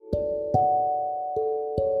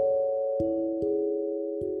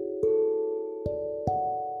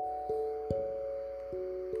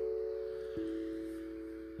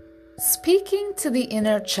Speaking to the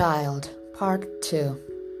Inner Child, Part 2.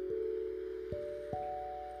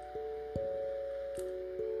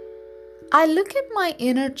 I look at my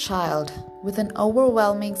inner child with an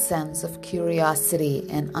overwhelming sense of curiosity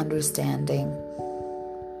and understanding.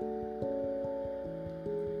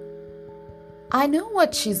 I know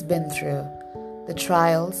what she's been through, the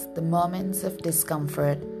trials, the moments of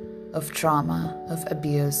discomfort, of trauma, of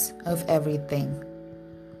abuse, of everything.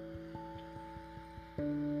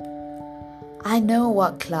 I know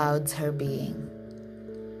what clouds her being.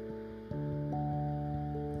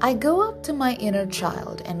 I go up to my inner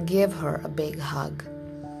child and give her a big hug.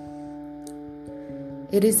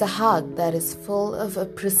 It is a hug that is full of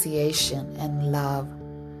appreciation and love.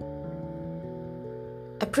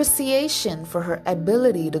 Appreciation for her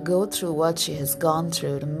ability to go through what she has gone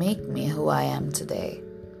through to make me who I am today.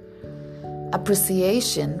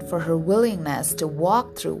 Appreciation for her willingness to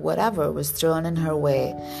walk through whatever was thrown in her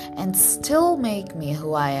way and still make me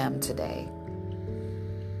who I am today.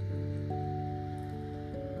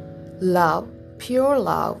 Love, pure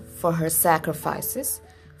love for her sacrifices,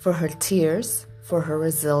 for her tears, for her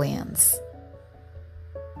resilience.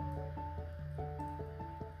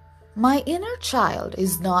 My inner child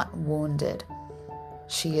is not wounded.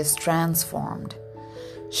 She is transformed.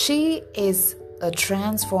 She is a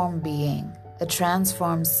transformed being, a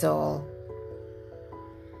transformed soul.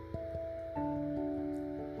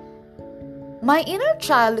 My inner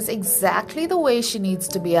child is exactly the way she needs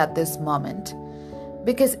to be at this moment,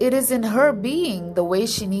 because it is in her being the way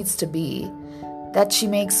she needs to be that she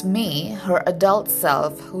makes me, her adult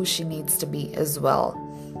self, who she needs to be as well.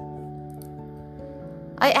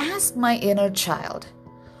 I asked my inner child,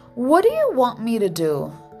 what do you want me to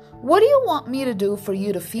do? What do you want me to do for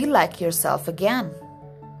you to feel like yourself again?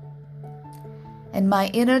 And my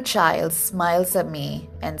inner child smiles at me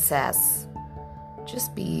and says,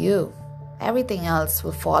 just be you. Everything else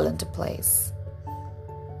will fall into place.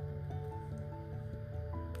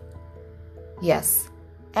 Yes,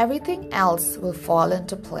 everything else will fall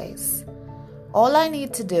into place. All I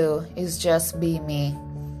need to do is just be me.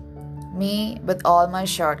 Me with all my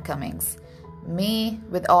shortcomings. Me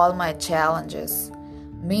with all my challenges.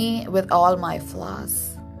 Me with all my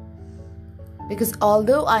flaws. Because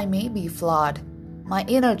although I may be flawed, my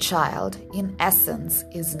inner child, in essence,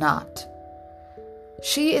 is not.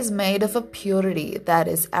 She is made of a purity that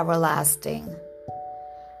is everlasting.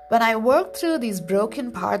 When I work through these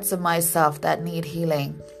broken parts of myself that need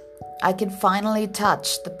healing, I can finally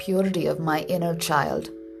touch the purity of my inner child.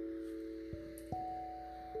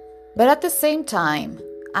 But at the same time,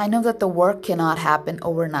 I know that the work cannot happen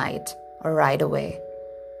overnight or right away.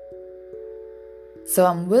 So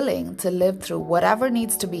I'm willing to live through whatever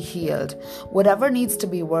needs to be healed, whatever needs to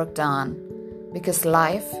be worked on, because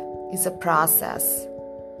life is a process.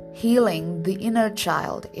 Healing the inner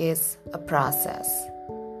child is a process.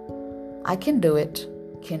 I can do it.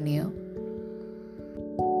 Can you?